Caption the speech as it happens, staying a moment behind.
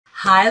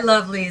Hi,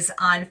 lovelies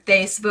on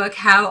Facebook.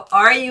 How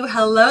are you?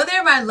 Hello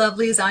there, my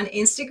lovelies on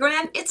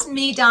Instagram. It's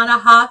me, Donna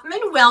Hoffman.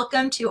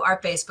 Welcome to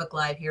our Facebook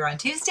Live here on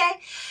Tuesday.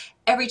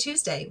 Every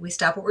Tuesday, we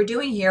stop what we're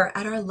doing here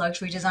at our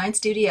luxury design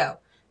studio.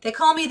 They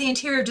call me the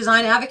interior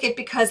design advocate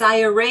because I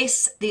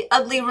erase the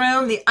ugly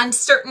room, the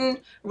uncertain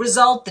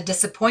result, the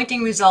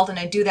disappointing result, and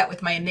I do that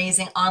with my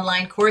amazing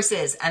online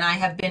courses. And I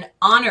have been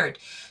honored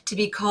to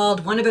be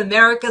called one of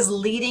America's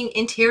leading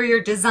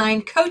interior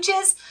design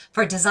coaches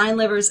for design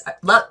lovers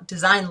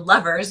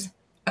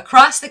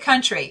across the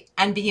country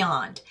and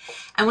beyond.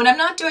 And when I'm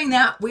not doing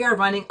that, we are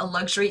running a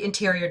luxury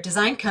interior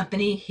design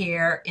company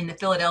here in the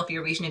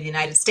Philadelphia region of the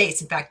United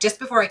States. In fact, just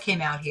before I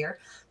came out here,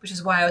 which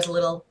is why I was a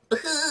little,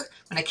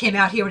 when I came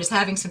out here, we're just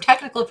having some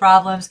technical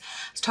problems.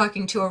 I was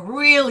talking to a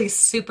really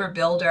super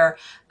builder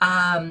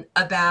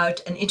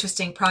about an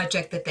interesting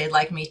project that they'd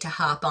like me to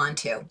hop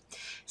onto.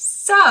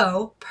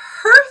 So,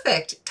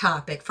 perfect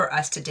topic for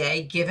us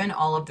today, given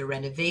all of the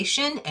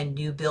renovation and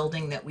new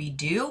building that we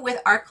do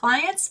with our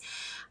clients.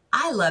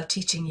 I love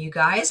teaching you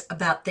guys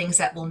about things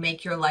that will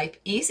make your life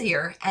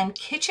easier, and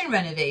kitchen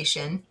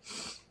renovation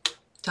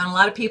is on a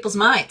lot of people's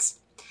minds.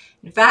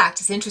 In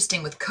fact, it's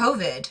interesting with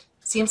COVID,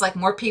 seems like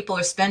more people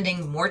are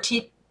spending more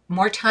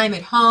time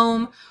at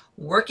home,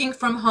 working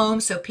from home,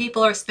 so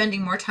people are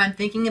spending more time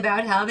thinking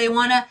about how they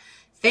want to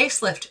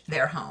facelift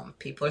their home.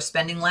 People are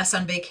spending less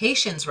on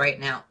vacations right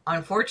now,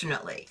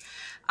 unfortunately.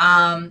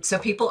 So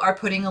people are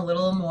putting a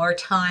little more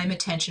time,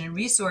 attention, and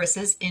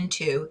resources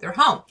into their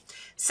home.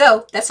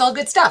 So that's all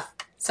good stuff.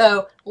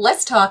 So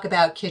let's talk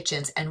about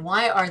kitchens and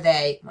why are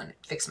they, I'm gonna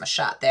fix my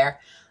shot there,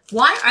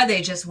 why are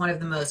they just one of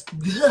the most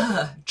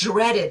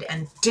dreaded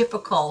and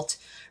difficult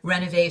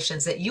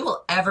renovations that you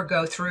will ever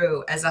go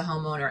through as a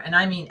homeowner, and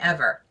I mean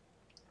ever?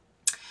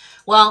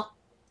 Well,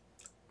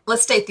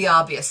 let's state the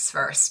obvious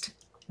first.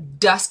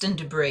 Dust and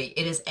debris.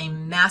 It is a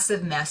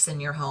massive mess in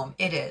your home.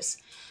 It is.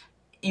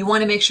 You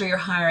want to make sure you're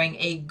hiring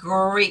a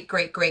great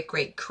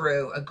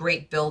crew, a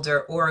great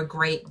builder, or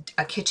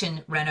a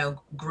kitchen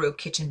reno group,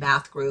 kitchen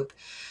bath group,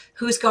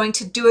 who's going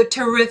to do a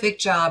terrific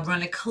job,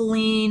 run a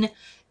clean,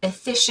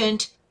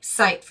 efficient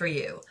site for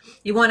you.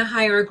 You want to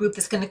hire a group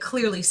that's going to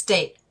clearly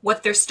state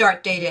what their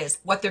start date is,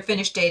 what their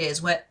finish date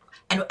is,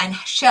 and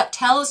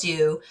tells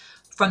you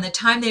from the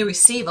time they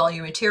receive all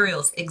your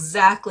materials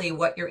exactly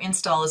what your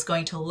install is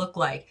going to look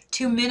like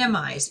to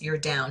minimize your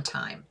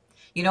downtime.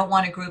 You don't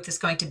want a group that's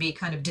going to be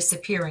kind of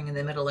disappearing in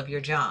the middle of your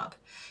job.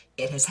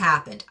 It has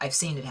happened. I've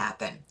seen it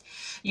happen.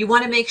 You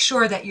want to make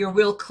sure that you're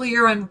real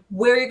clear on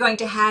where you're going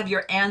to have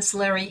your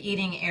ancillary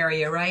eating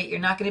area, right? You're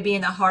not going to be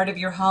in the heart of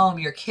your home,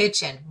 your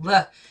kitchen.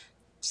 Look.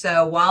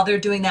 So while they're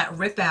doing that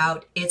rip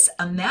out, it's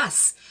a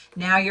mess.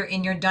 Now you're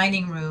in your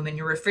dining room and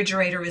your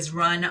refrigerator is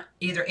run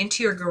either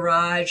into your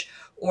garage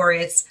or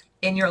it's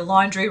in your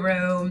laundry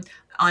room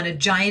on a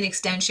giant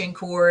extension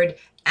cord,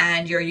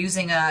 and you're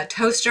using a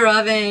toaster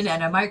oven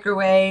and a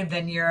microwave,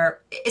 and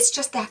it's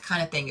just that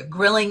kind of thing. You're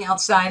grilling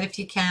outside if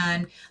you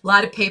can, a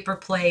lot of paper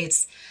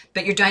plates,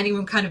 but your dining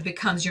room kind of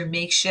becomes your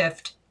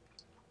makeshift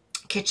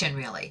kitchen,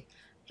 really.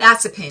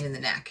 That's a pain in the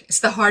neck. It's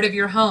the heart of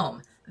your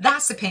home.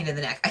 That's a pain in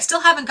the neck. I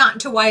still haven't gotten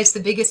to why it's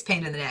the biggest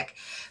pain in the neck,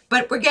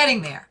 but we're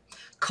getting there.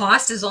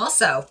 Cost is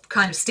also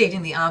kind of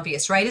stating the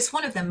obvious, right? It's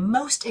one of the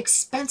most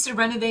expensive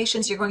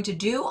renovations you're going to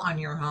do on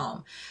your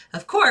home.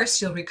 Of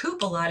course, you'll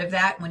recoup a lot of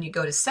that when you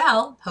go to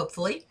sell,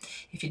 hopefully,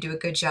 if you do a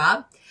good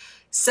job.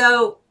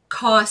 So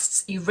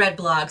costs, you've read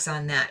blogs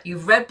on that.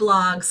 You've read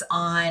blogs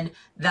on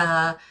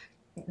the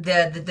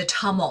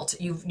tumult.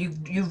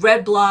 You've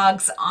read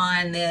blogs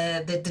on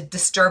the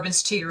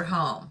disturbance to your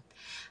home.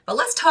 But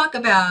let's talk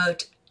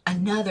about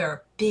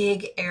another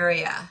big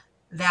area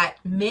that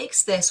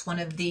makes this one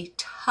of the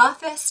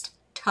toughest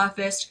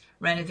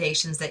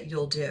renovations that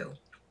you'll do.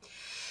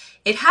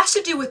 It has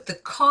to do with the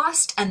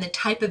cost and the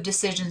type of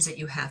decisions that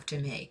you have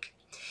to make.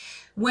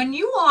 When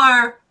you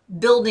are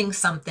building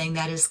something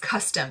that is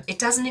custom, it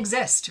doesn't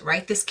exist,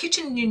 right? This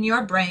kitchen in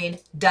your brain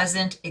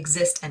doesn't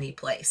exist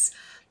anyplace.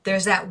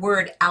 There's that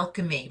word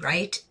alchemy,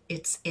 right?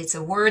 It's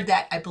a word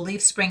that I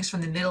believe springs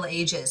from the Middle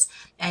Ages,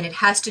 and it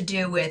has to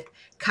do with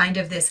kind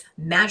of this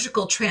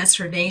magical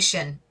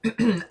transformation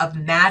of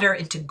matter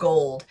into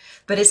gold.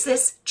 But it's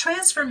this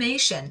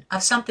transformation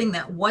of something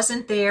that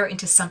wasn't there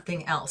into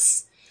something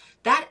else.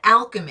 That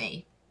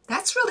alchemy,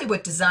 that's really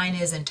what design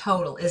is in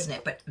total, isn't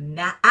it? But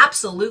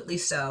absolutely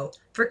so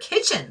for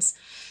kitchens.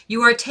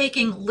 You are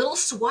taking little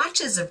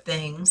swatches of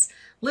things,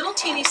 little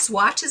teeny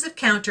swatches of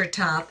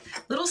countertop,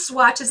 little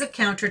swatches of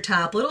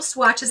countertop, little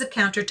swatches of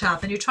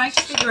countertop, and you're trying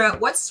to figure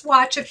out what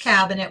swatch of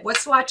cabinet, what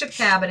swatch of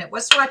cabinet,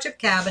 what swatch of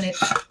cabinet,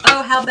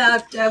 oh, how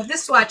about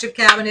this swatch of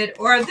cabinet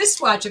or this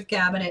swatch of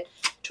cabinet,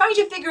 trying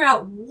to figure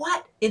out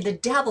what in the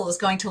devil is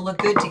going to look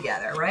good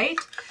together, right?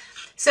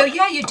 So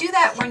yeah, you do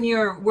that when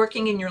you're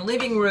working in your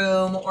living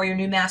room or your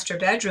new master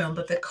bedroom,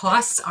 but the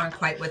costs aren't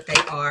quite what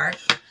they are.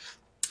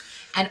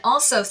 And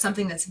also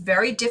something that's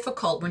very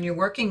difficult when you're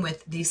working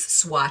with these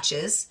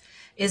swatches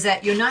is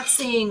that you're not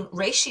seeing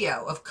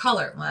ratio of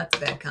color. Well, that's a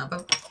bad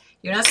combo.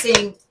 You're not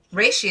seeing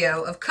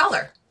ratio of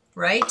color,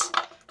 right?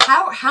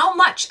 how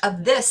much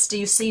of this do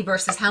you see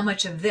versus how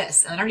much of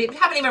this? And I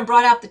haven't even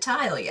brought out the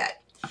tile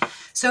yet.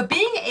 So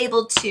being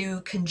able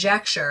to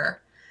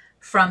conjecture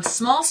from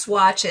small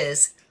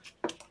swatches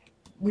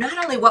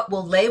not only what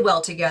will lay well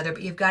together,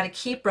 but you've got to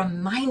keep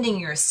reminding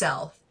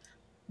yourself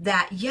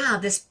that, yeah,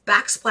 this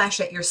backsplash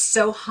that you're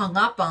so hung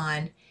up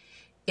on,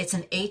 it's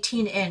an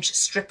 18-inch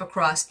strip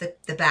across the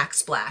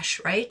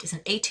backsplash, right? It's an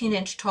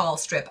 18-inch tall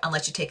strip,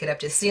 unless you take it up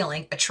to the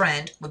ceiling, a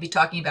trend. We'll be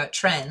talking about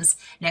trends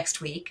next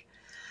week.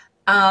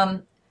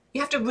 You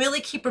have to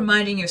really keep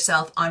reminding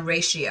yourself on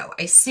ratio.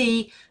 I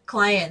see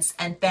clients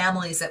and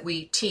families that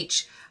we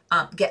teach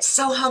get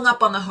so hung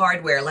up on the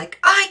hardware, like,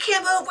 oh, I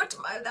can't move,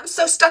 I'm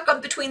so stuck on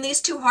between these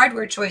two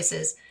hardware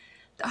choices.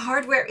 The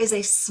hardware is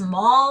a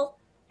small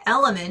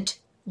element,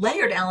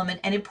 layered element,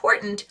 and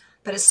important,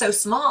 but it's so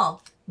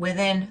small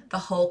within the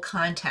whole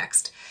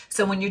context.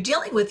 So when you're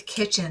dealing with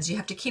kitchens, you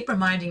have to keep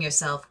reminding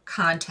yourself,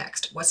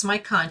 context. What's my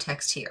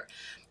context here?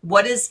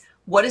 What is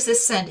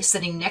this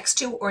sitting next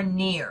to or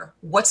near?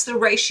 What's the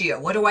ratio?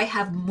 What do I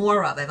have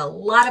more of? I have a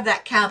lot of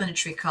that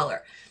cabinetry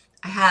color.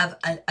 I have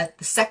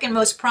the second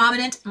most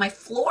prominent, my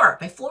floor.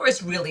 My floor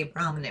is really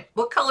prominent.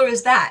 What color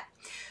is that?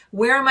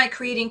 Where am I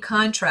creating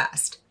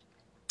contrast?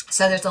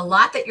 So there's a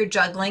lot that you're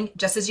juggling,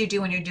 just as you do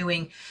when you're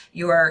doing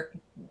your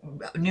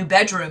new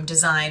bedroom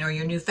design or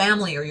your new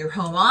family or your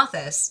home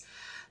office.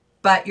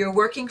 But you're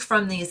working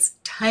from these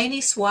tiny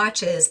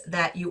swatches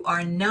that you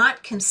are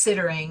not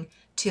considering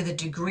to the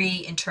degree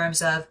in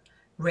terms of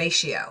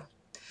ratio.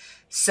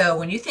 So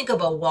when you think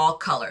of a wall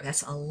color,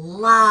 that's a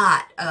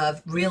lot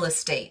of real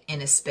estate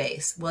in a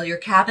space. Well, your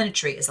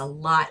cabinetry is a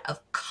lot of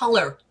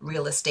color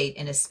real estate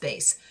in a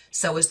space.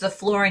 So is the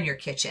floor in your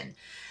kitchen.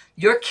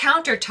 Your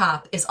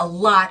countertop is a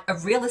lot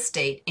of real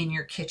estate in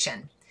your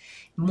kitchen.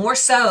 More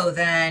so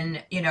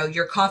than, you know,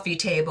 your coffee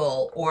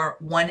table or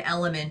one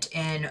element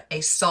in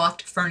a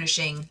soft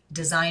furnishing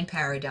design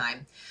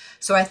paradigm.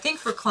 So I think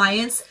for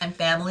clients and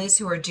families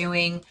who are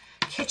doing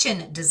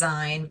kitchen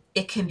design,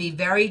 it can be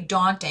very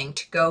daunting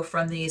to go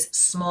from these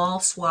small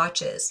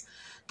swatches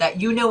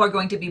that you know are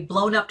going to be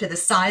blown up to the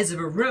size of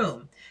a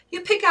room.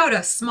 You pick out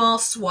a small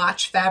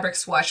swatch, fabric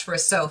swatch for a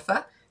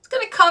sofa. It's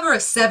going to cover a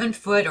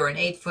 7-foot or an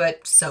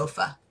 8-foot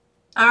sofa.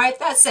 All right,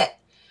 that's it.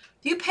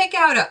 If you pick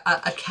out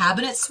a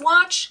cabinet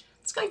swatch,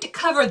 it's going to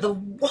cover the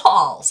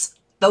walls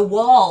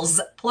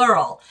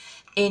plural,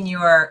 in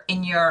your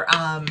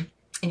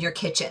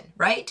kitchen,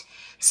 right?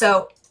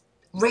 So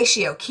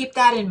ratio, keep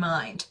that in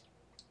mind.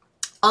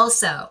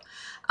 Also,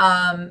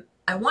 I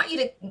want you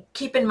to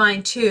keep in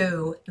mind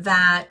too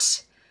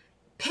that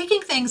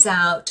picking things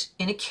out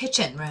in a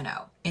kitchen,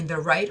 Reno, in the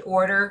right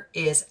order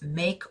is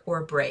make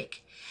or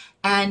break.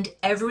 And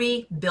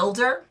every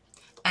builder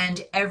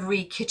and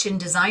every kitchen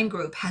design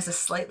group has a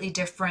slightly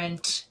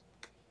different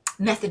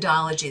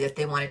methodology that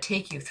they want to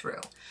take you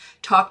through.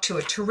 Talked to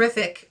a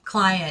terrific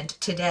client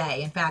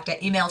today. In fact, I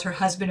emailed her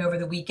husband over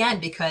the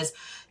weekend because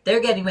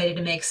they're getting ready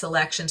to make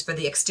selections for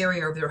the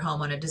exterior of their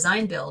home on a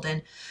design build.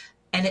 And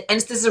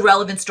this is a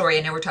relevant story.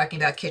 I know we're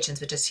talking about kitchens,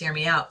 but just hear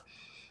me out.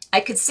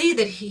 I could see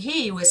that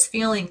he was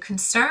feeling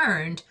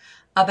concerned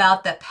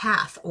about the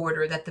path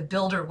order that the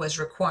builder was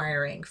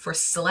requiring for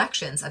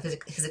selections of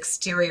his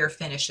exterior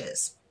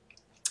finishes.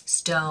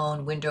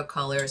 Stone, window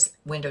colors,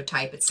 window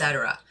type,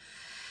 etc.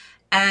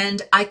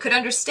 And I could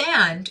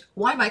understand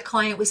why my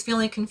client was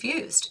feeling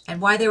confused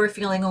and why they were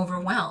feeling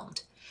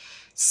overwhelmed.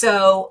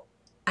 So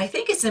I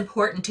think it's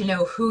important to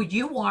know who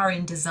you are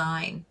in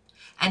design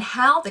and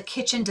how the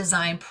kitchen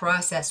design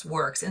process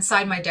works.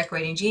 Inside my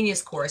Decorating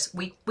Genius course,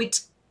 we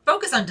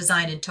focus on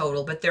design in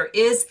total, but there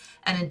is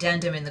an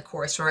addendum in the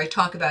course where I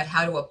talk about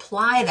how to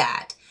apply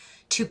that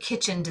to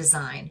kitchen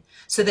design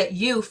so that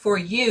you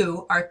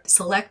are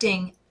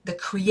selecting the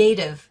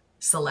creative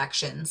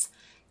selections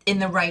in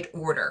the right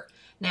order.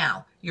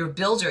 Now, your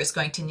builder is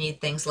going to need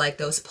things like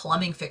those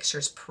plumbing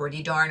fixtures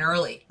pretty darn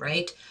early,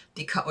 right?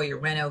 Or your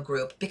Reno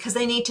group, because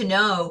they need to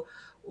know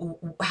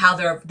how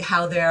they're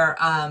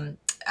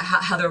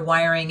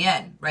wiring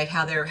in, right?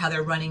 How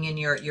they're running in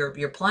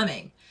your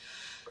plumbing.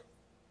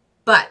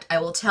 But I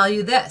will tell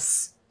you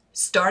this,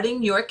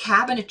 starting your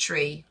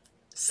cabinetry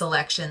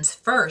selections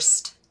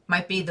first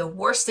might be the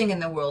worst thing in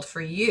the world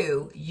for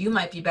you. You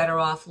might be better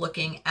off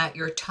looking at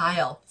your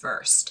tile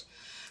first.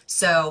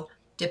 So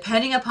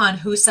depending upon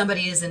who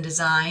somebody is in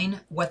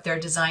design, what their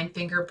design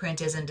fingerprint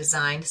is in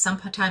design,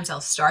 sometimes I'll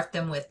start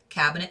them with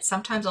cabinet,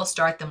 sometimes I'll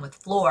start them with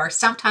floor,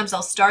 sometimes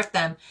I'll start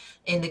them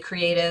in the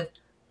creative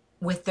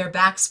with their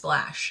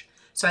backsplash.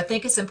 So I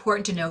think it's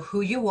important to know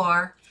who you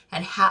are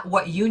and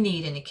what you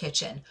need in a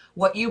kitchen,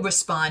 what you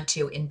respond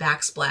to in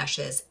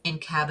backsplashes, in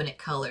cabinet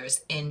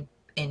colors, in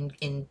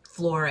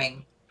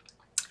flooring,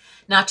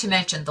 not to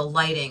mention the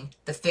lighting,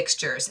 the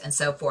fixtures, and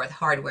so forth,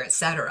 hardware,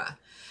 etc.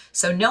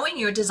 So knowing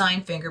your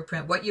design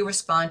fingerprint, what you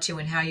respond to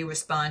and how you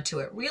respond to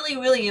it, really,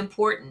 really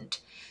important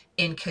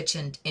in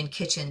kitchen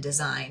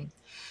design.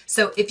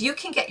 So if you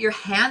can get your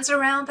hands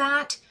around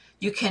that,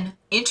 you can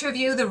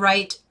interview the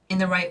right in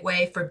the right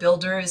way for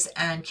builders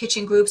and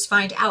kitchen groups.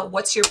 Find out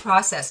what's your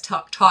process.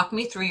 Talk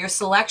me through your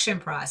selection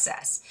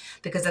process.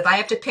 Because if I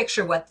have to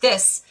picture what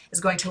this is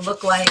going to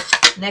look like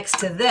next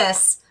to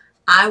this,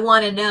 I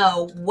want to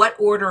know what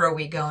order are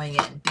we going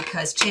in,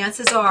 because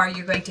chances are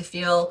you're going to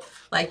feel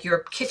like your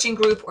kitchen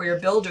group or your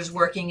builder's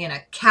working in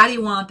a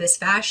cattywampus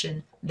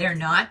fashion. They're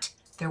not.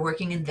 They're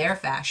working in their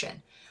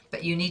fashion.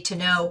 But you need to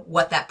know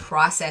what that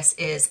process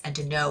is and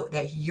to know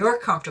that you're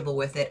comfortable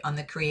with it on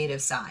the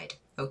creative side,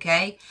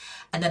 okay?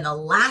 And then the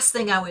last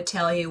thing I would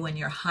tell you when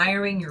you're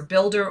hiring your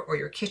builder or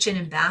your kitchen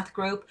and bath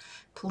group,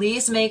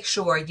 please make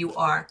sure you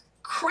are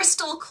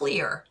crystal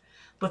clear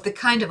with the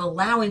kind of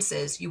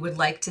allowances you would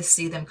like to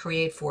see them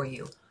create for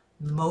you.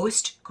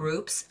 Most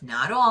groups,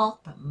 not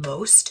all, but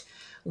most,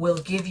 will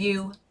give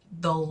you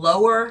the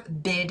lower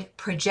bid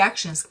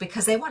projections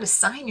because they want to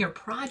sign your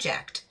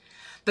project.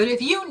 But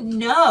if you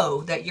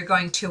know that you're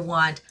going to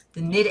want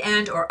the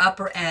mid-end or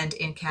upper end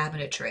in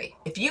cabinetry,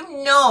 if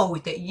you know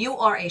that you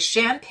are a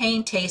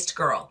champagne taste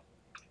girl,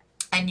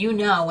 and you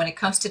know when it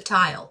comes to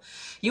tile,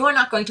 you are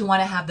not going to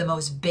want to have the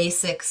most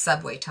basic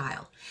subway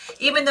tile.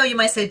 Even though you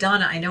might say,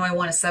 Donna, I know I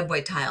want a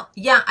subway tile.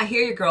 Yeah, I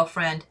hear you,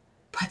 girlfriend,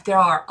 but there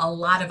are a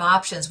lot of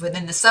options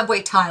within the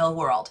subway tile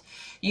world.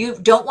 You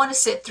don't want to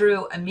sit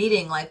through a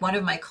meeting like one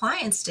of my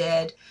clients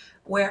did,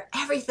 where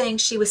everything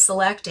she was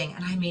selecting,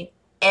 and I mean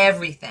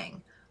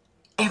everything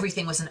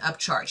was an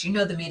upcharge. You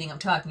know the meeting I'm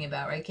talking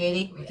about, right,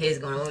 Katie? And Katie's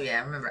going, oh yeah,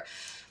 I remember.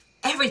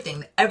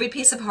 Everything, every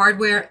piece of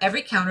hardware,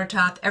 every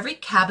countertop, every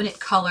cabinet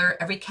color,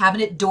 every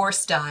cabinet door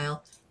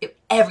style,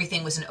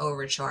 everything was an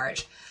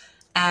overcharge.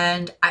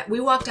 And we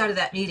walked out of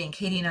that meeting,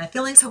 Katie and I,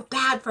 feeling so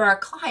bad for our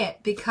client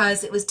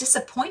because it was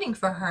disappointing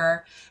for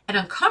her and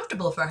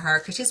uncomfortable for her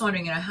because she's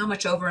wondering, how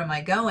much over am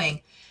I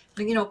going?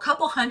 But, a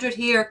couple hundred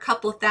here, a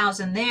couple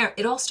 $1,000 there,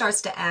 it all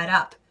starts to add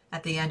up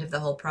at the end of the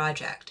whole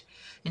project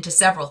into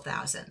several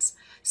thousands.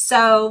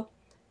 So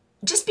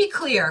just be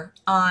clear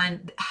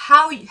on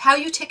how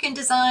you tick in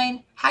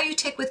design, how you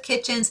tick with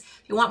kitchens.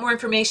 If you want more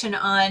information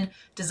on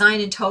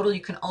design in total,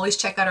 you can always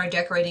check out our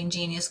Decorating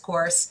Genius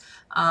course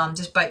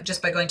just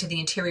by going to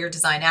the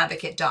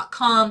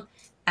interiordesignadvocate.com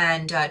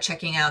and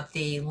checking out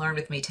the Learn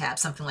With Me tab,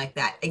 something like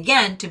that.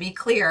 Again, to be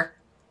clear,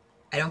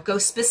 I don't go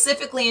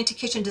specifically into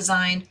kitchen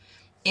design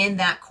in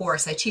that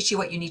course. I teach you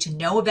what you need to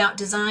know about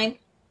design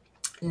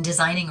and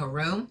designing a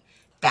room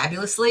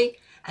fabulously.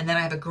 And then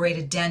I have a great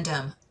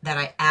addendum that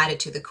I added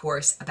to the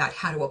course about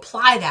how to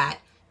apply that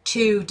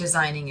to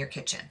designing your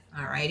kitchen.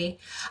 Alrighty.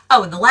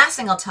 Oh, and the last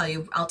thing I'll tell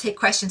you, I'll take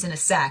questions in a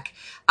sec.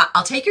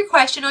 I'll take your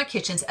question on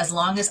kitchens as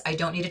long as I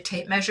don't need a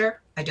tape measure.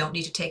 I don't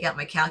need to take out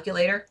my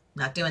calculator.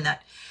 I'm not doing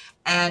that.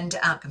 And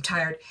I'm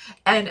tired.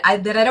 And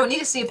that I don't need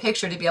to see a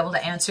picture to be able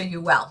to answer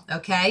you well.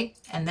 Okay.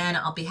 And then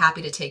I'll be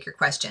happy to take your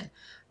question.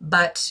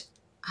 But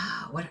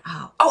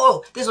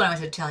this is what I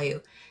wanted to tell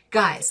you.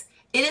 Guys,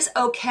 it is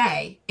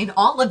okay in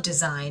all of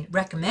design,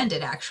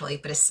 recommended actually,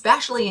 but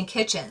especially in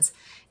kitchens,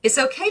 it's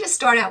okay to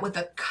start out with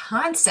a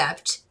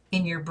concept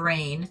in your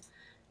brain.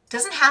 It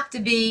doesn't have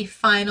to be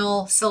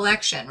final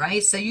selection,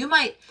 right? So you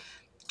might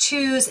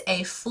choose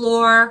a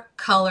floor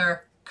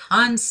color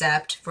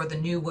concept for the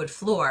new wood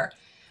floor.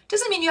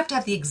 Doesn't mean you have to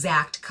have the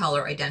exact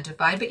color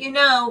identified, but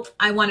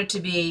I want it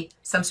to be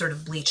some sort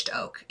of bleached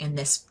oak in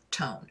this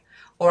tone,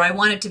 or I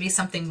want it to be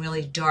something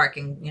really dark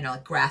and,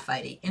 like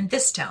graphite-y in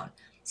this tone.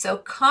 So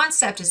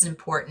concept is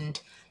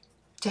important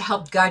to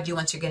help guide you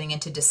once you're getting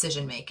into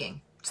decision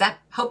making.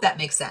 Hope that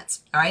makes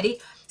sense.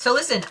 Alrighty. So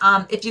listen,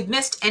 if you've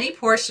missed any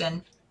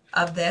portion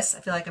of this,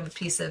 I feel like I have a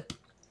piece of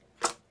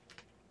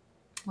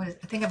I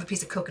think I have a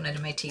piece of coconut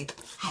in my teeth.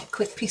 Oh, a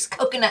quick piece of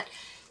coconut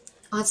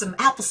on some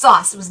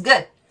applesauce. It was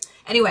good.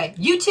 Anyway,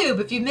 YouTube,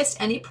 if you missed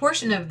any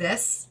portion of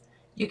this,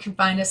 you can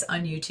find us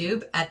on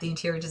YouTube at the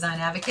Interior Design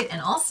Advocate.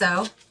 And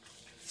also,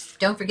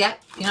 don't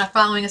forget, if you're not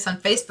following us on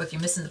Facebook,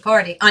 you're missing the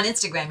party. On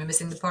Instagram, you're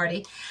missing the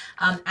party.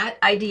 At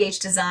IDH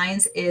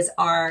Designs is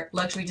our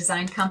luxury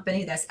design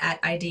company. That's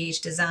at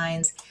IDH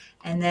Designs.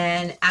 And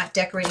then at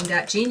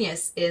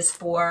Decorating.Genius is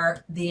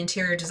for the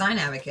Interior Design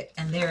Advocate.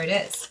 And there it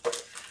is.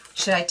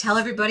 Should I tell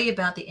everybody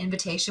about the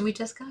invitation we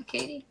just got,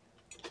 Katie?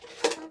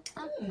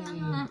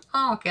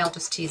 Oh, okay, I'll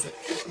just tease it.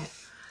 Okay.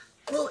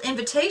 A little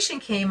invitation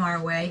came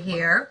our way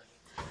here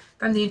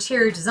from the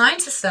Interior Design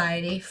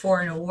Society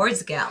for an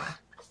awards gala.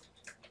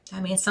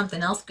 That means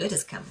something else good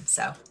is coming,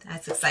 so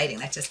that's exciting.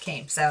 That just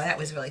came, so that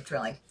was really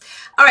thrilling.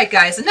 All right,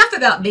 guys, enough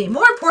about me.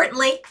 More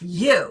importantly,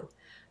 you.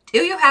 Do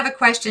you have a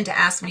question to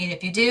ask me? And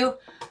if you do,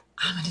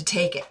 I'm going to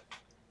take it.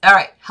 All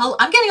right,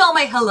 I'm getting all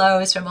my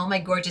hellos from all my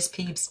gorgeous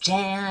peeps.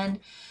 Jan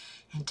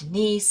and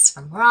Denise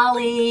from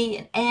Raleigh,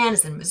 and Ann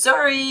is in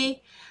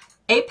Missouri.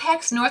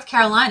 Apex, North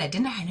Carolina.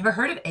 I never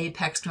heard of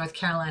Apex, North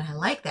Carolina. I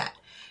like that.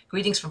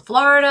 Greetings from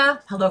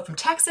Florida. Hello from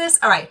Texas.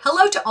 All right,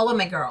 hello to all of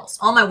my girls,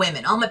 all my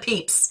women, all my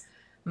peeps.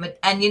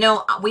 And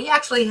we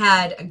actually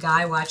had a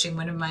guy watching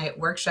one of my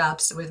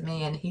workshops with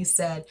me, and he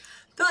said,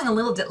 feeling a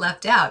little bit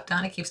left out.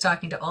 Donna keeps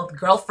talking to all the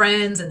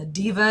girlfriends and the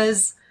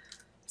divas.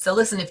 So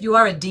listen, if you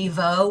are a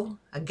divo,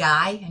 a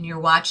guy, and you're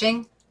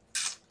watching,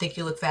 think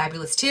you look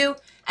fabulous too.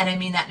 And I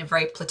mean that in a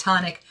very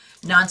platonic,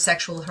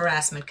 non-sexual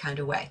harassment kind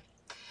of way.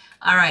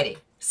 Alrighty.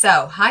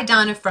 So, hi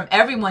Donna from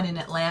everyone in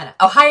Atlanta.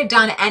 Oh, hi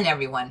Donna and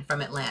everyone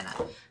from Atlanta.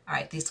 All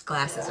right, these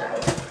glasses are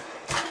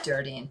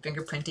dirty and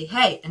fingerprinty.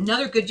 Hey,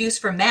 another good use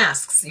for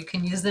masks. You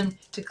can use them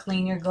to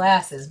clean your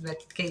glasses,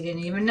 but you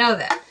didn't even know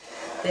that.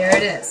 There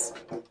it is.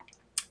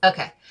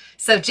 Okay,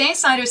 so Jane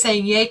Snyder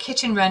saying, yay,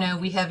 kitchen reno.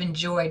 We have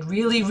enjoyed,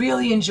 really,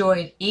 really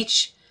enjoyed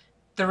each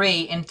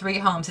three in 3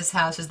 homes. This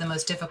house is the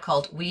most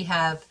difficult. We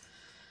have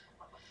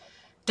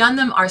done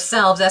them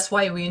ourselves. That's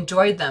why we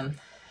enjoyed them.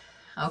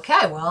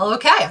 Okay, well,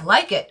 okay, I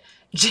like it.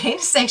 Jane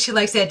is saying she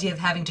likes the idea of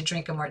having to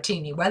drink a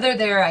martini. Whether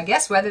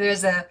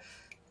there's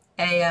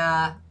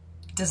a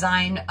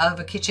design of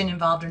a kitchen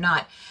involved or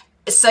not.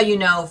 So you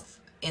know,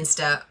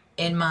 Insta,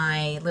 in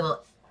my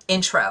little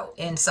intro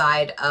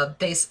inside of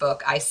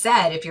Facebook, I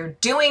said if you're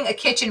doing a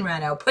kitchen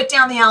reno, put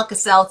down the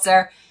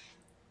Alka-Seltzer,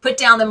 put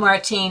down the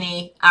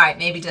martini. All right,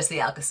 maybe just the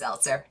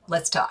Alka-Seltzer.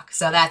 Let's talk.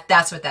 So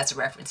that's what that's a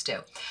reference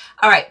to.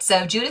 All right,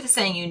 so Judith is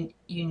saying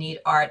you need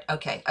art.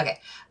 Okay.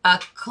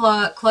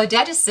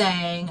 Claudette is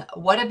saying,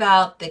 what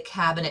about the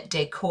cabinet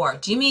decor?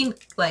 Do you mean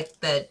like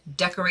the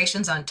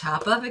decorations on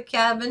top of a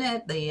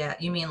cabinet?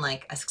 You mean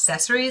like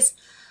accessories?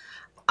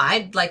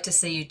 I'd like to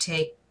see you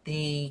take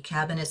the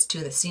cabinets to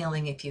the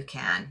ceiling if you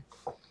can.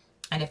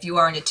 And if you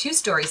are in a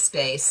 2-story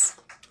space,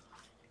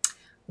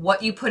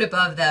 what you put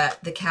above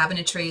the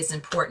cabinetry is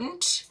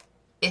important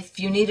if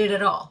you need it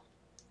at all.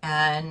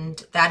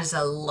 And that is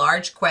a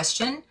large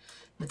question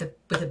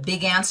with a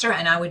big answer,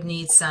 and I would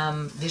need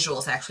some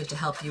visuals actually to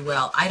help you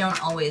well. I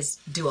don't always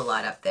do a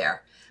lot up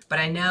there, but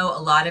I know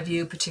a lot of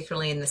you,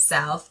 particularly in the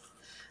South,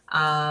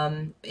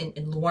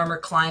 in warmer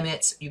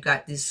climates, you've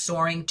got these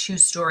soaring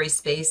 2-story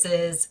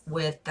spaces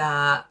with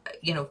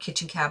you know,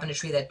 kitchen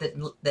cabinetry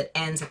that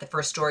ends at the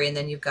 1st story, and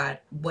then you've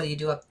got, what do you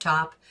do up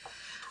top?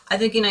 I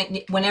think, you know,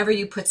 whenever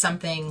you put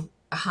something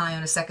high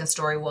on a 2nd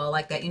story wall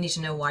like that, you need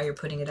to know why you're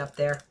putting it up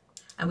there.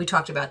 And we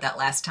talked about that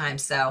last time,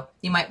 so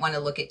you might want to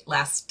look at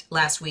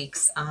last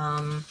week's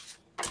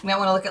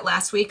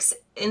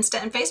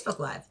Insta and Facebook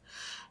Live.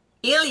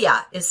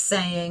 Ilya is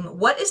saying,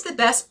 what is the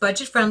best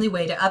budget-friendly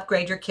way to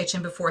upgrade your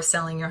kitchen before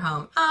selling your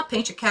home?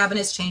 Paint your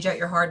cabinets, change out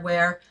your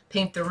hardware,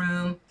 paint the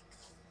room,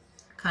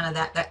 kind of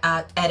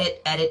that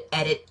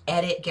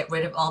edit, get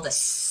rid of all the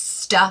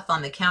stuff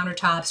on the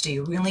countertops. Do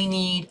you really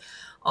need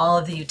all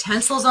of the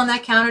utensils on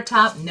that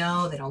countertop?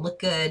 No, they don't look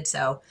good.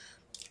 So,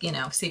 you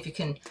know, see if you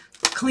can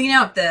clean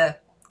out the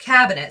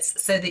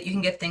cabinets so that you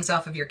can get things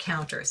off of your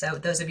counter. So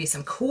those would be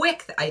some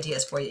quick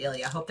ideas for you,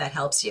 Ilya. I hope that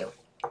helps you.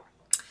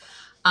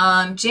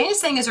 Jane is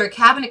saying, is there a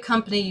cabinet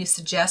company you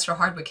suggest for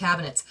hardwood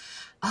cabinets?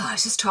 Oh, I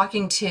was just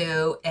talking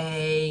to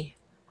a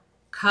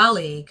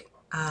colleague.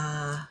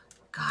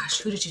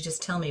 Gosh, who did you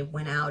just tell me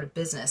went out of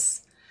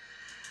business?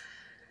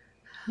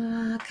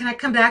 Can I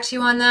come back to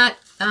you on that?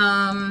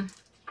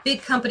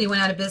 Big company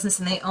went out of business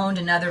and they owned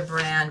another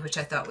brand, which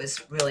I thought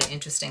was really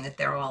interesting that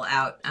they're all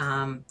out.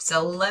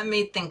 So let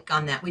me think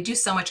on that. We do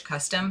so much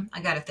custom. I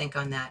got to think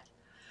on that.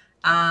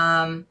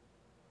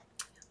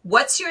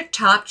 What's your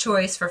top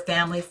choice for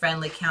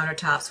family-friendly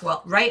countertops?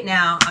 Well, right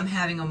now I'm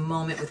having a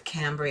moment with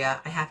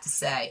Cambria, I have to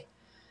say.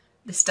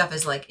 This stuff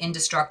is like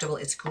indestructible.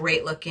 It's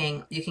great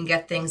looking. You can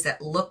get things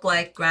that look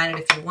like granite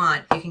if you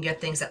want. You can get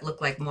things that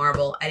look like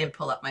marble. I didn't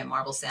pull up my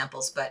marble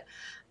samples, but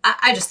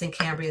I just think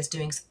Cambria is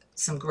doing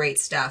some great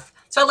stuff.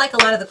 So I like a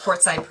lot of the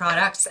Quartzsite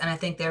products, and I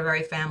think they're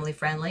very family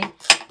friendly.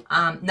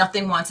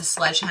 Nothing wants a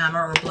sledgehammer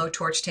or a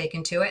blowtorch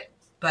taken to it,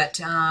 but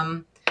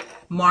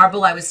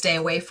marble I would stay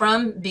away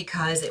from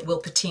because it will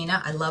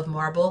patina. I love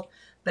marble,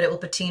 but it will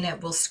patina,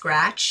 it will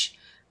scratch.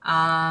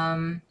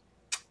 And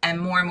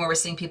more we're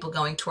seeing people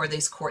going toward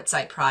these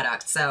Quartzsite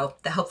products. So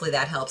hopefully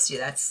that helps you.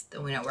 That's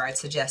where I'd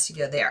suggest you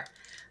go there.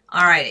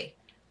 Alrighty.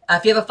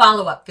 If you have a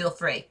follow-up, feel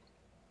free.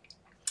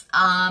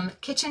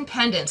 Kitchen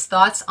pendants,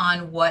 thoughts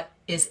on what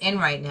is in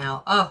right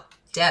now? Oh,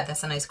 Deb,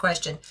 that's a nice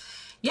question.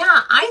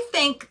 Yeah, I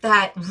think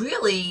that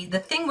really the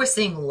thing we're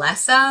seeing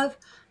less of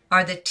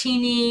are the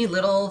teeny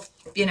little,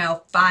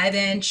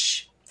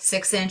 5-inch,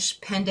 6-inch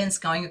pendants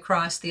going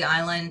across the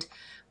island.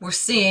 We're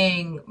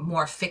seeing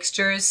more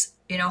fixtures,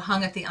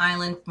 hung at the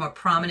island, more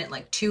prominent,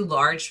 like 2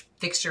 large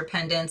fixture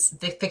pendants,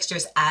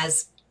 fixtures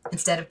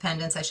instead of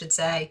pendants, I should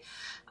say.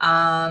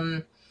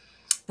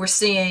 We're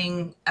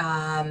seeing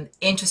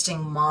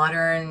interesting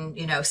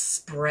modern,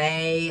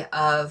 spray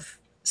of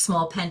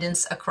small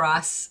pendants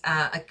across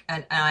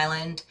an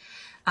island.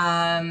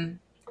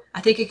 I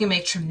think you can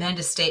make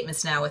tremendous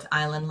statements now with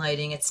island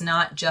lighting. It's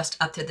not just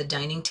up to the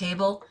dining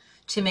table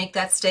to make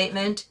that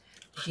statement.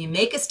 If you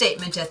make a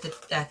statement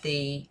at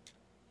the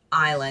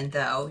island,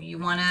 though, you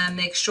want to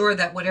make sure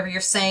that whatever you're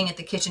saying at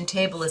the kitchen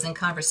table is in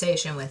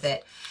conversation with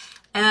it.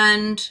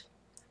 And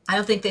I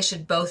don't think they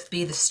should both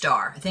be the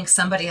star. I think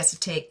somebody has to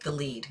take the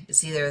lead.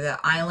 It's either the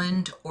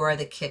island or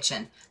the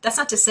kitchen. That's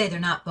not to say they're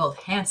not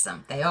both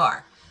handsome. They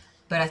are.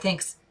 But I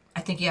think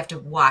you have to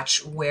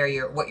watch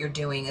what you're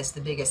doing is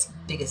the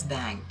biggest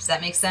bang. Does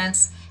that make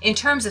sense? In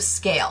terms of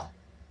scale,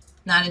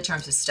 not in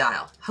terms of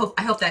style.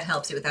 I hope that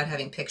helps you without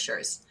having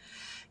pictures.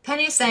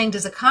 Penny is saying,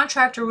 does a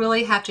contractor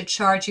really have to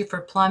charge you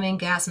for plumbing,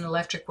 gas, and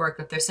electric work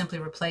if they're simply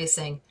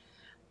replacing,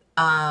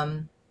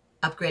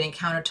 upgrading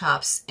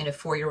countertops in a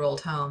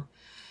 4-year-old home?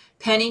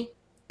 Penny,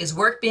 is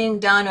work being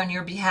done on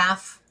your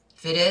behalf?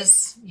 If it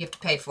is, you have to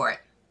pay for it.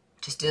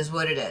 Just is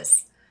what it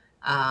is.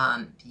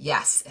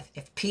 Yes,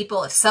 if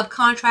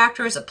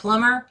subcontractors, a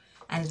plumber,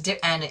 and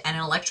an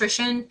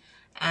electrician,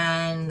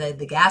 and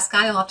the gas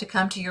guy will have to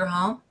come to your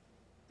home,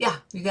 yeah,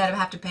 you gotta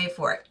have to pay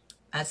for it.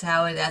 That's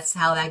how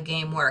that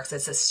game works.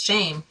 It's a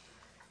shame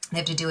they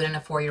have to do it in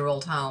a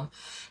 4-year-old home.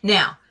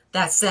 Now,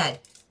 that said,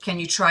 can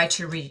you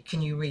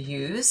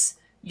reuse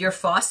your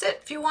faucet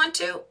if you want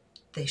to?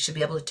 They should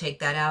be able to take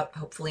that out,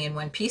 hopefully in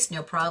one piece,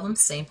 no problem.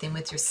 Same thing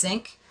with your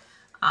sink.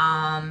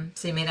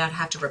 So you may not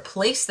have to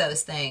replace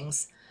those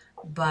things,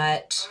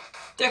 but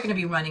they're going to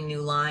be running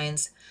new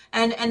lines,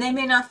 and they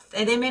may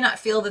not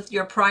feel that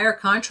your prior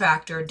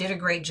contractor did a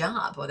great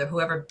job, or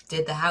whoever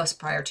did the house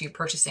prior to you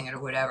purchasing it or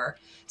whatever.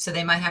 So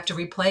they might have to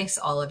replace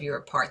all of your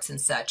parts and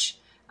such.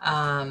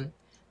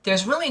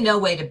 There's really no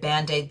way to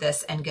band-aid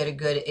this and get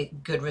a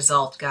good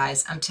result,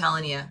 guys. I'm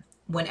telling you,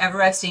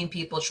 whenever I've seen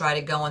people try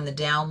to go on the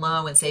down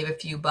low and save a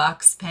few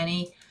bucks,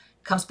 Penny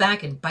comes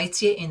back and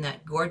bites you in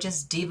that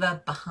gorgeous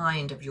diva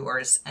behind of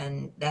yours,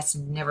 and that's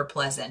never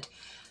pleasant.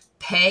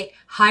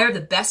 Hire the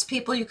best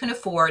people you can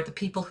afford, the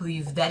people who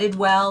you've vetted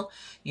well,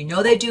 you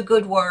know they do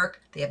good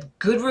work, they have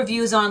good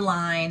reviews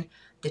online.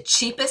 The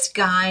cheapest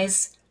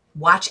guys,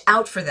 watch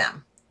out for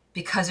them,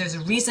 because there's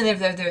a reason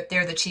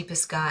they're the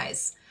cheapest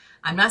guys.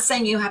 I'm not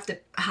saying you have to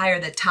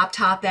hire the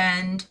top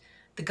end,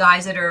 the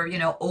guys that are,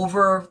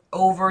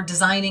 over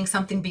designing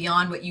something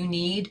beyond what you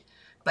need.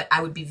 But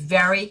I would be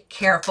very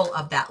careful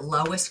of that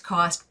lowest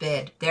cost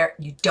bid. There,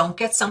 you don't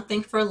get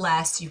something for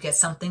less, you get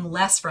something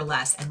less for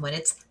less. And when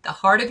it's the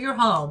heart of your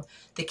home,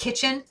 the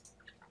kitchen,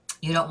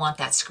 you don't want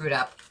that screwed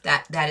up.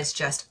 That is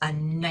just a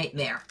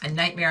nightmare and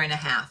a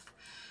half.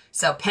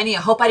 So Penny,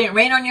 I hope I didn't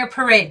rain on your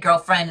parade,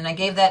 girlfriend, and I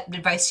gave that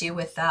advice to you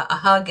with a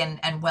hug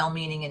and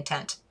well-meaning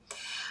intent.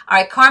 All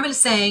right, Carmen is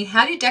saying,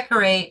 how do you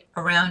decorate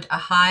around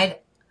hide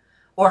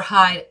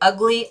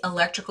ugly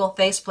electrical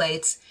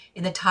faceplates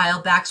in the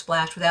tile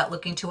backsplash without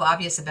looking too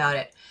obvious about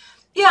it?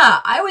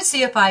 Yeah, I would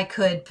see if I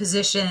could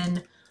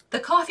position the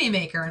coffee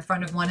maker in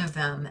front of one of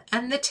them,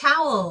 and the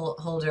towel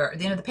holder,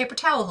 the paper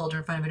towel holder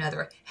in front of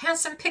another.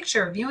 Handsome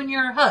picture of you and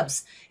your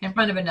hubs in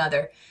front of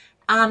another.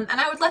 And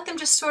I would let them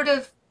just sort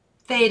of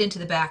fade into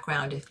the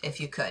background if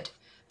you could.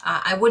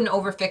 I wouldn't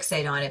over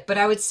fixate on it, but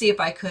I would see if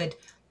I could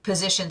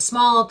position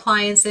small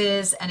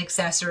appliances and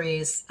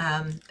accessories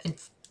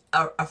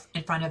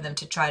in front of them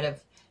to try to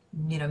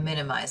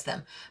minimize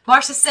them.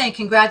 Marcia's saying,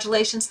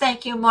 congratulations.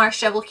 Thank you,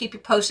 Marcia. We'll keep you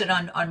posted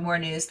on more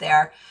news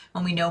there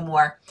when we know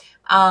more.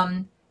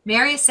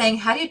 Mary is saying,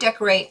 how do you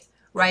decorate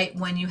right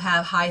when you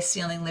have high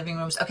ceiling living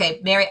rooms? Okay,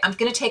 Mary, I'm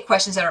going to take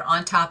questions that are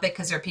on topic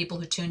because there are people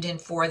who tuned in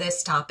for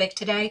this topic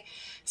today.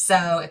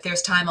 So if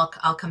there's time,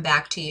 I'll come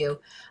back to you.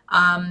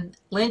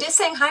 Linda is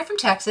saying, hi from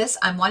Texas.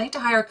 I'm wanting to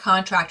hire a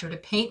contractor to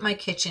paint my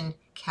kitchen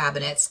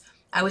cabinets.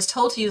 I was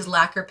told to use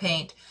lacquer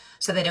paint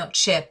so they don't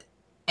chip.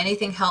 Any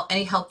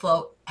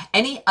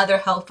other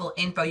helpful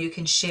info you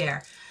can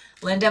share?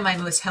 Linda, my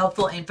most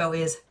helpful info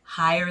is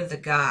hire the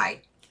guy.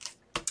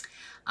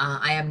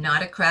 I am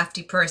not a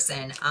crafty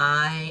person.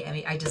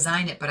 I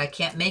design it, but I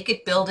can't make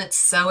it, build it,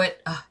 sew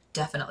it.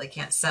 Definitely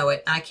can't sew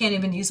it. I can't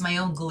even use my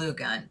own glue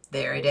gun.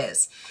 There it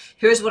is.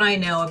 Here's what I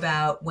know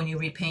about when you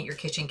repaint your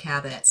kitchen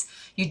cabinets.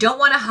 You don't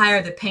want to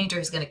hire the painter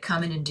who's going to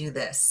come in and do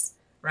this,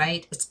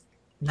 right? It's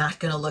not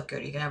going to look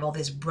good. You're going to have all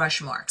these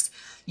brush marks.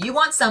 You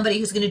want somebody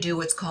who's going to do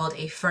what's called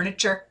a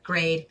furniture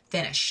grade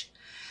finish.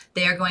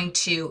 They are going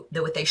to,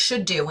 what they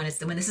should do when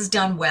this is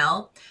done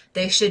well,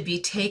 they should be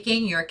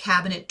taking your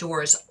cabinet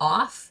doors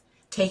off,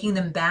 taking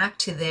them back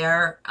to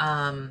their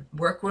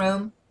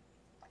workroom,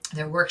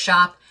 their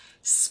workshop,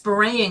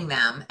 spraying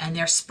them, and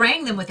they're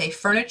spraying them with a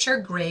furniture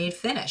grade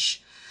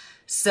finish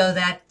so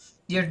that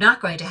you're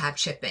not going to have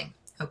chipping,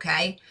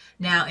 okay?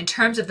 Now, in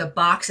terms of the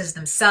boxes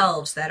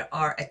themselves that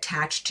are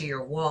attached to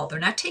your wall, they're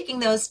not taking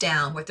those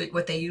down.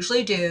 What they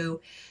usually do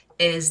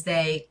is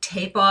they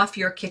tape off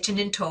your kitchen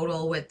in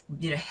total with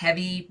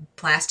heavy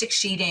plastic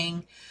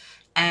sheeting,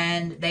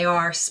 and they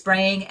are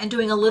spraying and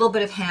doing a little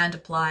bit of hand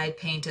applied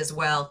paint as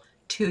well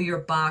to your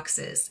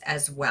boxes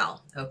as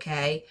well,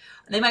 okay?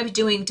 They might be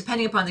doing,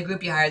 depending upon the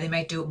group you hire, they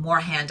might do more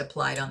hand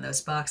applied on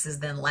those boxes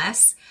than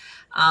less.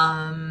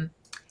 And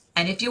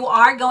if you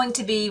are going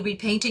to be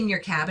repainting your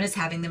cabinets,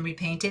 having them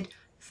repainted,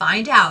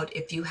 find out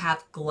if you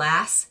have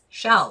glass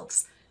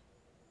shelves.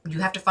 You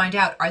have to find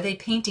out, are they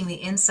painting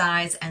the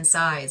insides and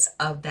sides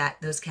of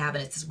those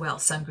cabinets as well?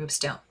 Some groups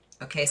don't.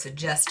 Okay, so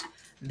just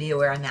be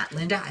aware on that.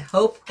 Linda, I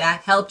hope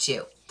that helped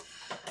you.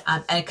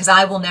 And because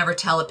I will never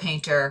tell a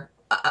painter,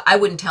 I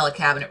wouldn't tell a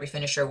cabinet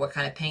refinisher what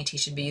kind of paint he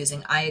should be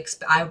using.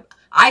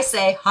 I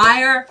say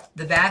hire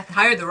the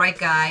right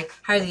guy,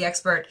 hire the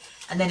expert,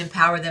 and then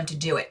empower them to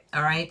do it.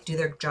 All right, do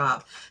their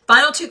job.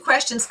 Final 2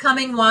 questions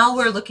coming. While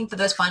we're looking for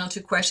those final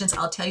 2 questions,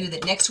 I'll tell you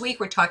that next week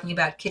we're talking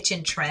about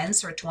kitchen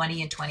trends for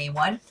 20 and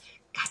 21.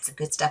 got some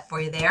good stuff for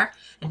you there.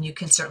 And you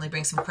can certainly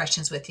bring some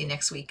questions with you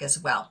next week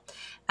as well.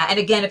 And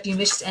again, if you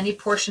missed any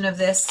portion of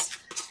this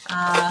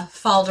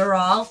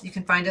falderall, you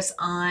can find us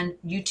on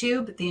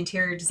YouTube, The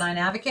Interior Design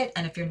Advocate.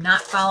 And if you're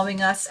not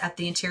following us at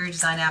The Interior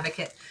Design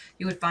Advocate,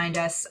 you would find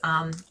us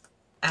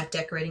at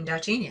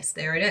decorating.genius.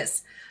 There it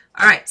is.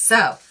 All right,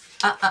 so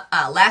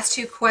last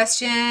two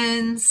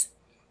questions.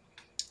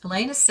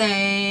 Elaine is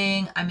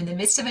saying, I'm in the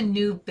midst of a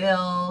new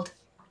build.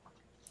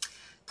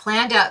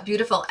 Planned out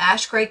beautiful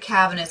ash gray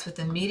cabinets with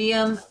a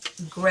medium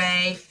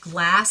gray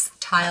glass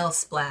tile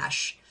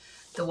splash.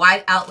 The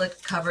white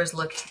outlet covers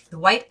look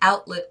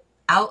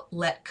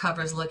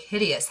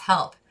hideous.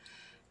 Help.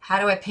 How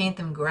do I paint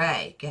them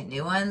gray? Get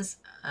new ones?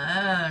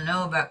 I don't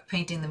know about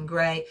painting them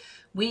gray.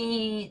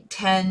 We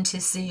tend to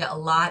see a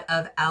lot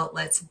of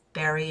outlets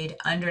buried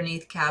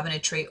underneath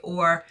cabinetry,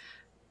 or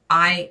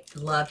I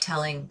love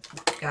telling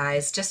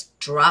guys, just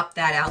drop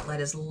that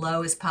outlet as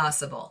low as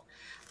possible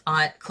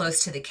on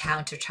close to the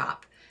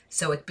countertop,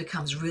 so it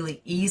becomes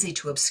really easy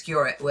to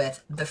obscure it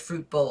with the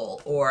fruit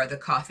bowl or the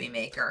coffee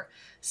maker.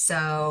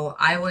 So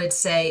I would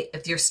say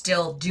if you're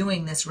still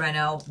doing this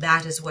reno,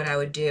 that is what I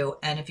would do.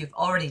 And if you've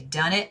already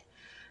done it,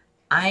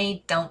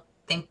 I don't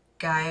think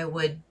I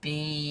would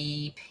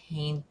be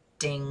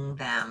painting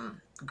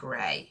them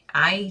gray.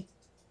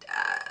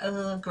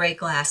 Gray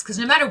glass, because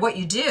no matter what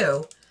you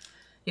do,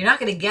 you're not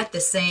going to get the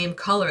same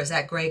color as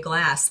that gray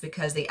glass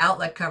because the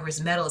outlet cover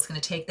is metal. It's going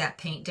to take that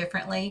paint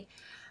differently.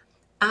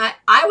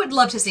 I would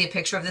love to see a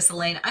picture of this,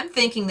 Elaine. I'm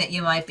thinking that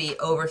you might be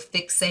over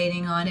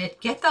fixating on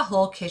it. Get the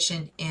whole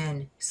kitchen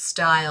in,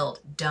 styled,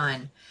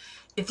 done.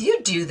 If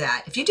you do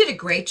that, if you did a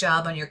great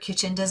job on your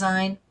kitchen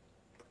design,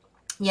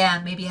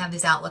 yeah, maybe you have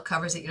these outlet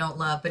covers that you don't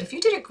love, but if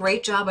you did a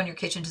great job on your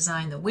kitchen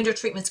design, the window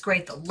treatment's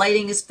great, the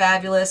lighting is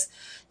fabulous,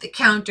 the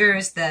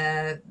counters,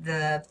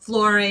 the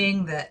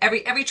flooring,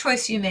 every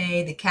choice you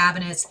made, the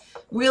cabinets,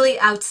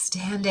 really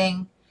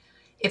outstanding.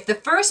 If the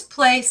first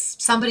place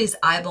somebody's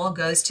eyeball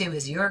goes to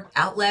is your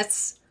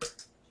outlets,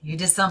 you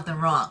did something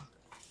wrong,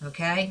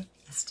 okay?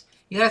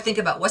 You got to think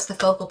about what's the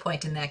focal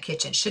point in that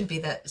kitchen.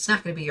 It's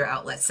not going to be your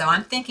outlet. So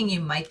I'm thinking you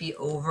might be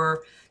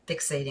over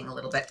fixating a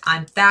little bit.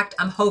 In fact,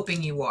 I'm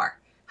hoping you are.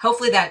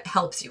 Hopefully that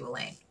helps you,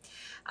 Elaine.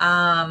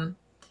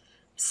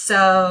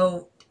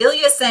 So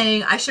Ilya's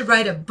saying I should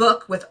write a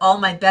book with all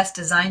my best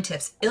design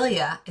tips.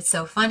 Ilya, it's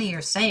so funny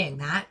you're saying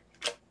that.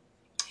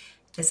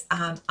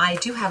 I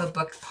do have a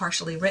book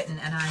partially written,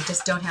 and I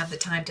just don't have the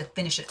time to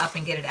finish it up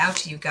and get it out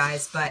to you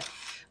guys, but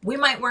we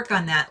might work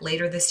on that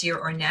later this year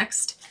or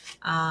next.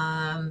 If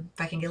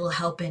I can get a little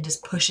help in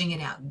just pushing it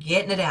out,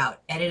 getting it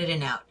out,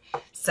 editing it out.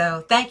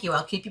 So thank you.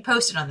 I'll keep you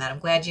posted on that. I'm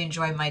glad you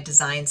enjoy my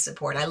design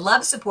support. I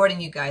love supporting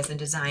you guys in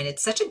design.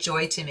 It's such a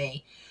joy to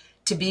me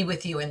to be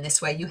with you in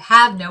this way. You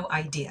have no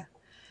idea.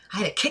 I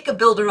had to kick a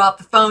builder off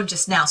the phone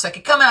just now so I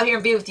could come out here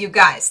and be with you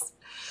guys.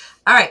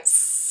 All right.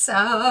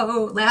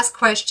 So last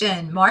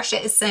question.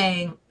 Marcia is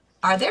saying,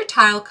 are there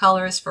tile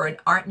colors for an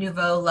Art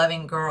Nouveau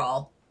loving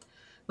girl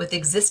with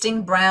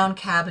existing brown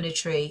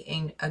cabinetry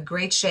in a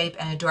great shape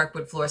and a dark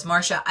wood floors?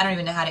 Marcia, I don't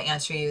even know how to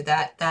answer you.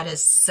 That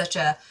is such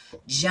a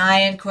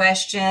giant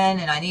question,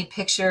 and I need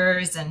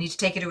pictures and need to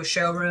take it to a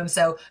showroom.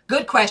 So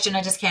good question.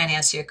 I just can't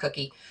answer your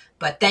cookie,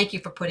 but thank you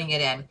for putting it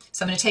in.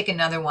 So I'm going to take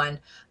another one.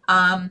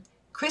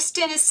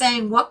 Kristen is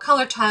saying, what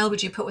color tile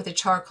would you put with a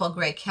charcoal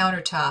gray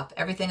countertop?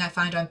 Everything I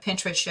find on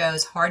Pinterest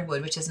shows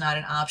hardwood, which is not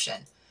an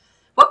option.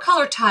 What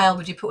color tile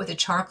would you put with a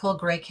charcoal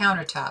gray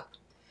countertop?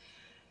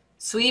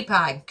 Sweetie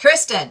Pie.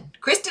 Kristen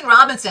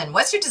Robinson,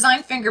 what's your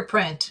design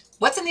fingerprint?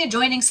 What's in the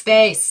adjoining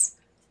space?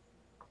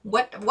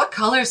 What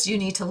colors do you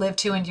need to live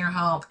to in your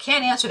home?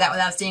 Can't answer that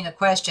without seeing a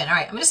question. All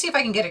right, I'm going to see if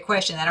I can get a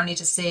question. I don't need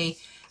to see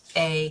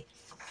a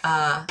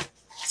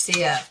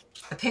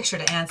picture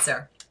to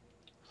answer.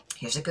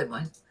 Here's a good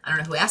one. I don't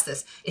know who asked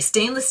this. Is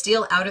stainless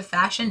steel out of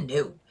fashion?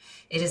 No,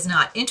 it is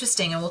not.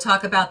 Interesting, and we'll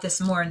talk about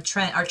this more in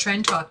our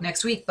trend talk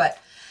next week, but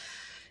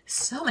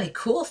so many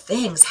cool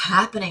things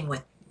happening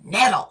with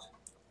metal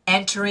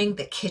entering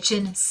the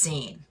kitchen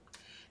scene.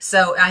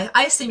 So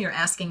I assume you're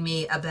asking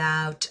me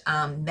about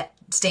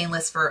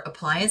stainless for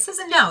appliances,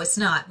 and no, it's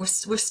not. We're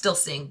still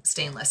seeing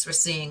stainless. We're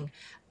seeing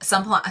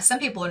some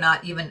people are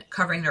not even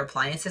covering their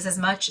appliances as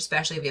much,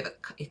 especially if you have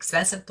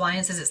expensive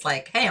appliances. It's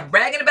like, hey, I'm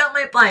bragging about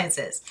my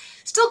appliances.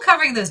 Still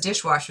covering those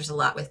dishwashers a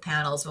lot with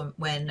panels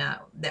when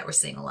that we're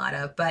seeing a lot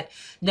of. But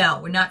no,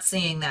 we're not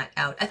seeing that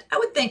out. I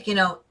would think,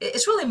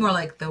 it's really more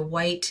like the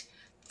white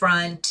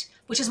front,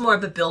 which is more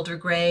of a builder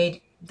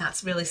grade.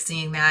 Not really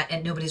seeing that,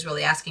 and nobody's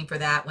really asking for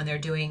that when they're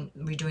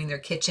redoing their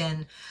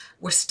kitchen.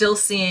 We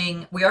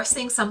are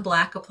seeing some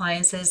black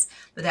appliances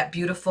with that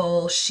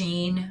beautiful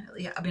sheen.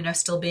 Are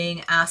still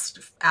being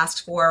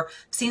asked for.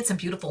 Seeing some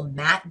beautiful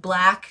matte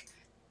black,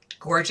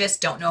 gorgeous.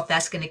 Don't know if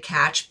that's going to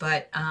catch,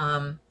 but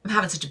I'm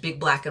having such a big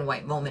black and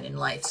white moment in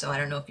life, so I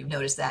don't know if you've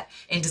noticed that.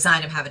 In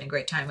design, I'm having a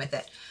great time with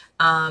it.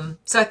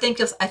 So I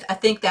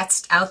think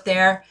that's out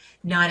there,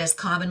 not as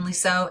commonly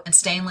so. And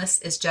stainless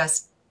is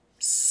just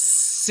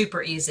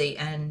super easy,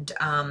 and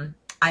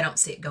I don't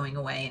see it going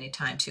away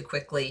anytime too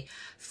quickly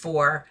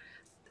for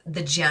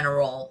the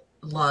general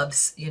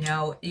loves. You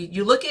know,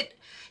 you look at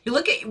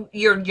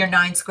your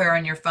 9 square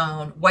on your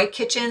phone. White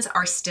kitchens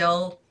are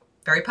still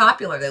very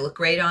popular. They look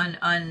great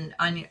on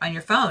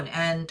your phone,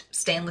 and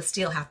stainless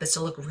steel happens to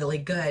look really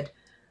good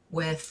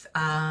with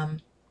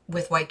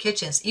white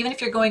kitchens. Even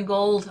if you're going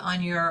gold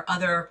on your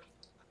other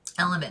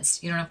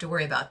elements, you don't have to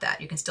worry about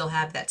that. You can still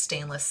have that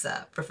stainless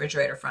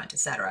refrigerator front,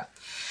 etc.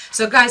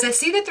 So guys, I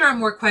see that there are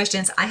more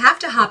questions. I have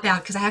to hop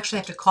out because I actually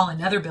have to call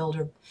another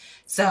builder.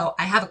 So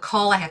I have a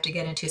call I have to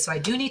get into, so I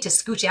do need to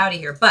scooch out of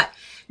here. But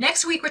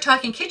next week we're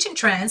talking kitchen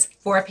trends,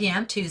 4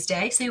 p.m.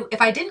 Tuesday. So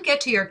if I didn't get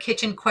to your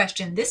kitchen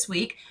question this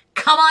week,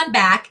 come on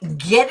back,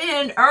 get it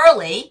in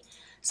early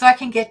so I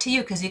can get to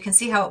you, because you can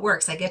see how it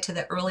works. I get to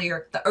the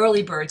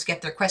early birds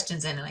get their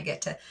questions in, and I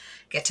get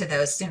to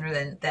those sooner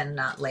than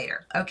not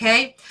later.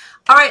 Okay?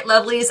 All right,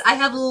 lovelies. I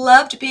have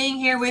loved being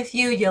here with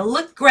you. You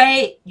look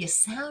great. You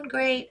sound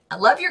great. I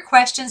love your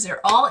questions.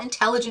 They're all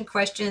intelligent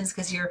questions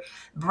because your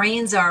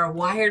brains are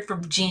wired for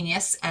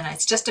genius, and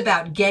it's just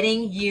about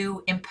getting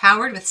you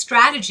empowered with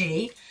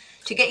strategy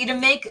to get you to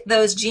make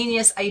those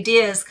genius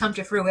ideas come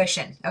to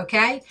fruition,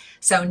 okay?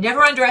 So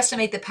never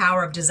underestimate the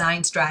power of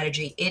design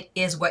strategy. It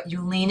is what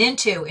you lean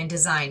into in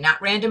design, not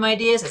random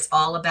ideas. It's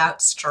all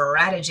about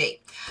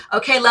strategy.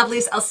 Okay,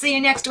 lovelies, I'll see you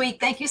next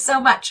week. Thank you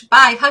so much.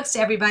 Bye. Hugs to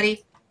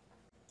everybody.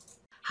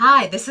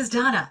 Hi, this is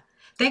Donna.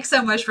 Thanks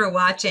so much for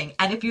watching.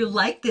 And if you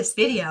like this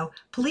video,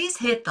 please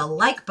hit the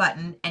like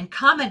button and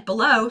comment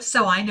below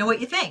so I know what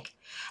you think.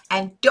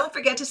 And don't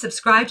forget to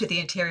subscribe to the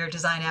Interior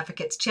Design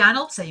Advocates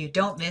channel so you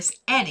don't miss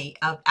any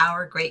of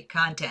our great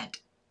content.